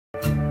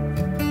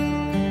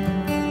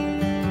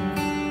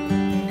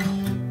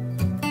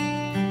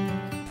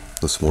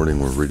This morning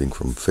we're reading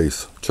from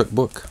Faith's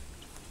Checkbook,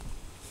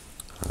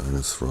 and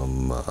it's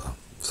from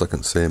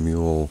 2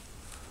 Samuel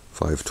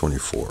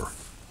 5:24.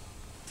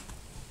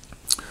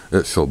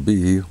 It shall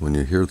be, when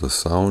you hear the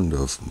sound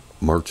of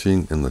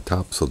marching in the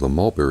tops of the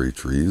mulberry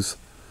trees,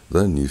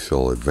 then you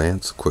shall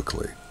advance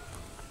quickly.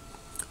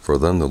 For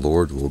then the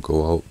Lord will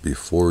go out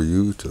before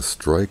you to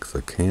strike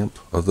the camp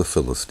of the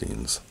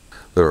Philistines.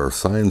 There are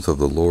signs of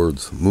the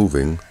Lord's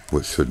moving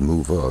which should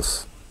move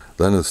us.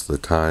 Then is the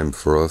time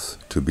for us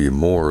to be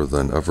more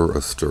than ever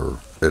astir.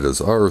 It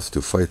is ours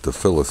to fight the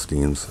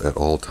Philistines at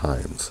all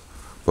times.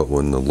 But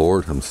when the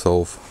Lord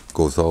himself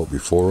goes out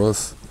before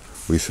us,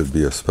 we should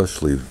be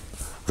especially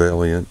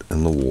valiant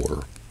in the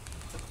war.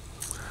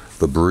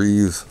 The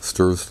breeze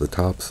stirs the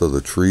tops of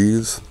the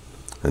trees,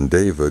 and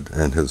David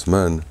and his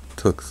men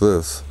took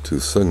this to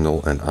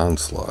signal an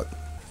onslaught.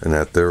 And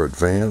at their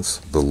advance,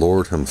 the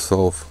Lord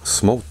himself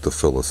smote the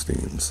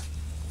Philistines.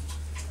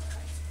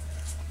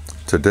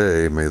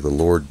 Today, may the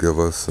Lord give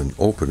us an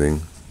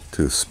opening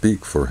to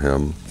speak for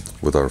him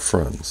with our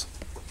friends.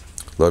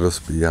 Let us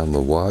be on the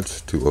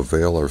watch to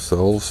avail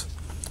ourselves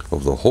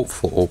of the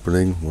hopeful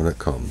opening when it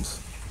comes.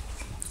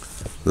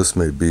 This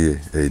may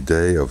be a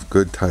day of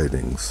good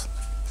tidings,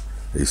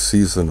 a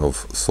season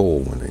of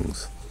soul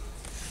winnings.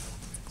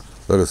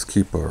 Let us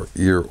keep our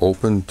ear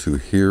open to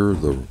hear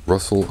the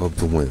rustle of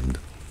the wind,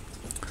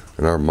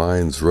 and our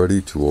minds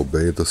ready to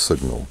obey the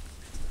signal.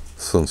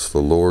 Since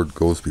the Lord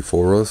goes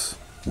before us,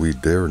 we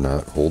dare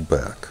not hold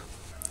back.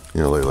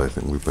 Lately I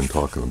think we've been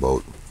talking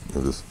about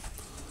just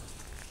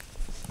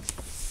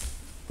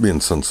being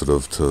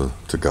sensitive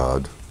to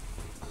God.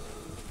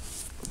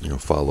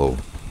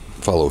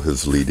 Follow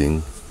his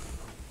leading,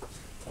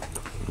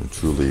 and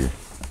truly,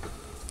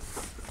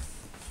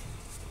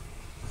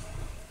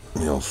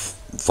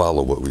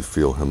 follow what we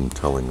feel him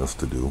telling us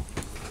to do.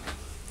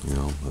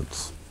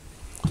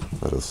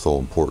 That is so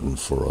important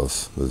for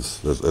us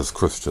as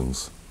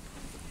Christians,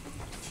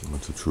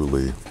 to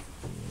truly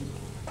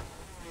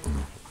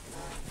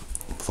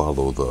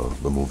follow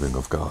the moving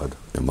of God.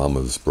 And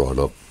Mama's brought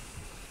up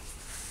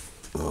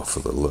for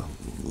the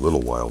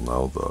little while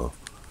now the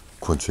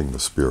quenching the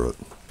spirit.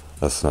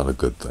 That's not a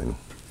good thing,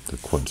 to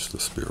quench the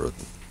spirit.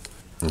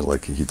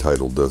 Like he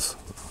titled this,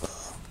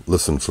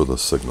 listen for the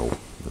signal.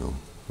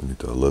 We need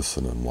to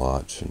listen and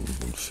watch and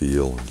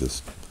feel and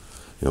just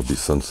be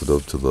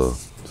sensitive to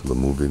the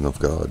moving of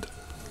God.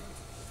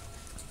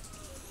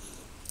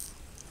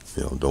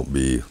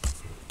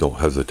 Don't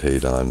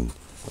hesitate on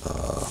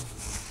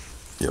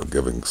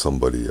giving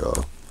somebody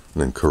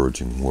an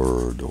encouraging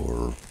word,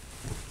 or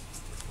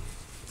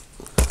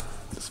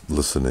just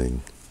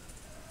listening.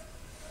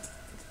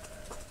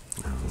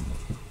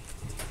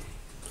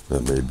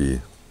 That may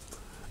be,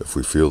 if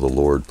we feel the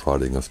Lord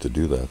prodding us to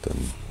do that,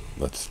 then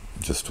that's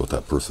just what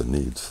that person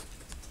needs.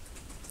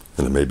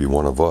 And it may be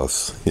one of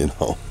us,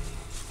 Yeah.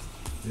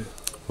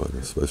 But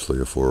especially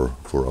if we're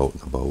out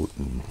and about,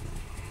 and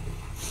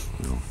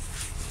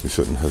we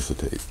shouldn't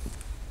hesitate.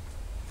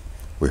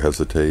 We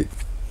hesitate,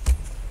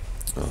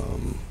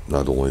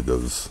 not only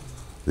does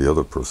the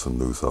other person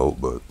lose out,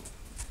 but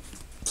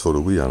so do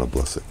we on a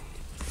blessing.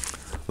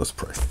 Let's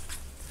pray.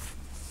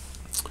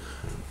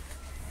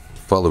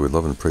 Father, we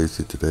love and praise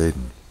you today.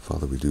 And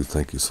Father, we do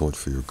thank you so much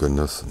for your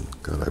goodness. And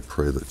God, I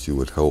pray that you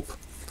would help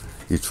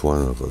each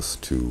one of us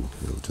to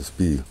just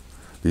be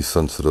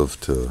sensitive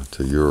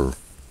to your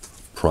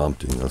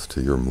prompting us,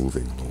 to your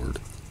moving, Lord.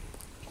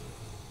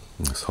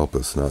 And just help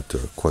us not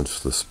to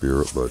quench the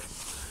spirit, but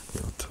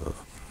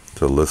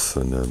to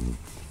listen and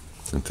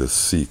to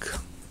seek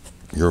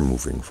your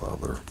moving,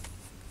 Father.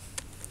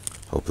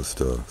 Help us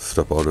to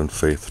step out in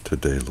faith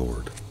today,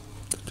 Lord,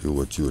 to do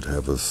what you would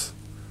have us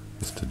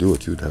to do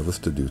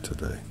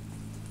today.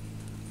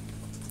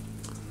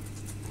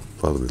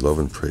 Father, we love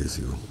and praise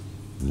you.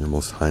 In your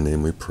most high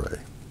name we pray.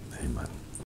 Amen.